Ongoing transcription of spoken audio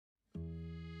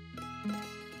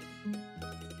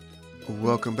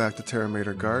Welcome back to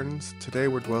Terramator Gardens. Today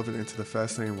we're delving into the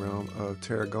fascinating realm of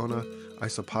Tarragona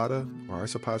Isopoda, or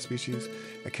isopod species,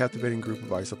 a captivating group of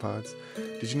isopods.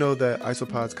 Did you know that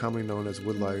isopods, commonly known as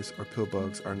woodlice or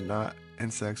pillbugs, are not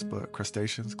insects but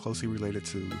crustaceans closely related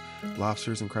to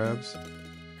lobsters and crabs?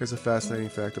 Here's a fascinating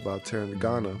fact about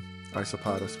Tarragona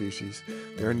Isopoda species.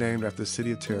 They are named after the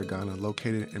city of Tarragona,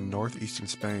 located in northeastern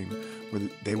Spain, where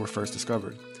they were first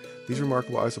discovered. These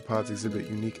remarkable isopods exhibit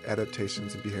unique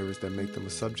adaptations and behaviors that make them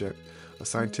a subject of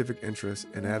scientific interest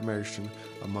and admiration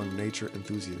among nature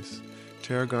enthusiasts.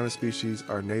 Tarragona species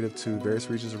are native to various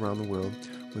regions around the world,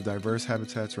 with diverse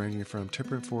habitats ranging from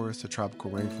temperate forests to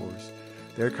tropical rainforests.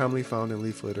 They are commonly found in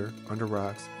leaf litter, under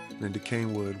rocks, and in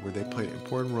decaying wood, where they play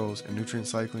important roles in nutrient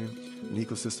cycling and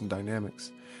ecosystem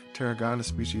dynamics. Tarragona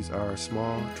species are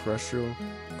small, terrestrial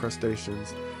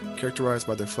crustaceans characterized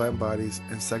by their flat bodies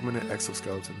and segmented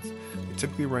exoskeletons. They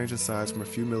typically range in size from a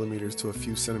few millimeters to a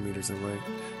few centimeters in length,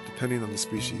 depending on the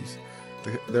species.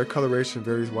 Their coloration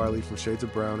varies widely from shades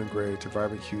of brown and gray to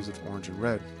vibrant hues of orange and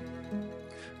red.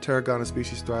 Tarragona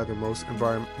species thrive in most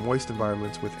moist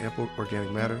environments with ample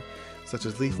organic matter, such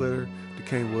as leaf litter,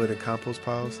 decaying wood, and compost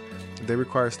piles. They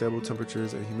require stable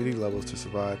temperatures and humidity levels to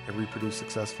survive and reproduce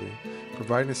successfully.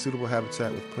 Providing a suitable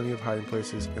habitat with plenty of hiding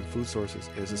places and food sources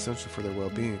is essential for their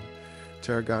well-being.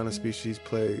 Tarragona species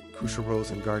play crucial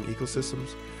roles in garden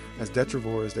ecosystems. As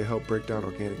detrivores, they help break down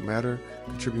organic matter,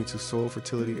 contributing to soil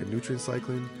fertility and nutrient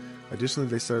cycling. Additionally,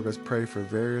 they serve as prey for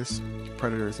various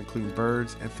predators, including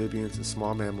birds, amphibians, and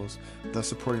small mammals, thus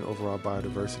supporting overall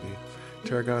biodiversity.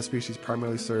 Tarragona species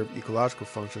primarily serve ecological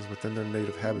functions within their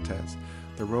native habitats.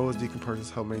 Their role as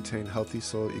decomposers help maintain healthy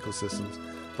soil ecosystems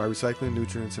by recycling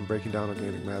nutrients and breaking down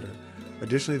organic matter.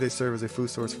 Additionally, they serve as a food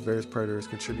source for various predators,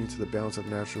 contributing to the balance of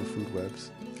natural food webs.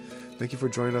 Thank you for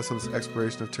joining us on this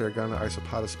exploration of Tarragona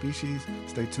Isopoda species.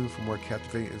 Stay tuned for more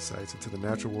captivating insights into the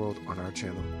natural world on our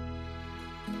channel.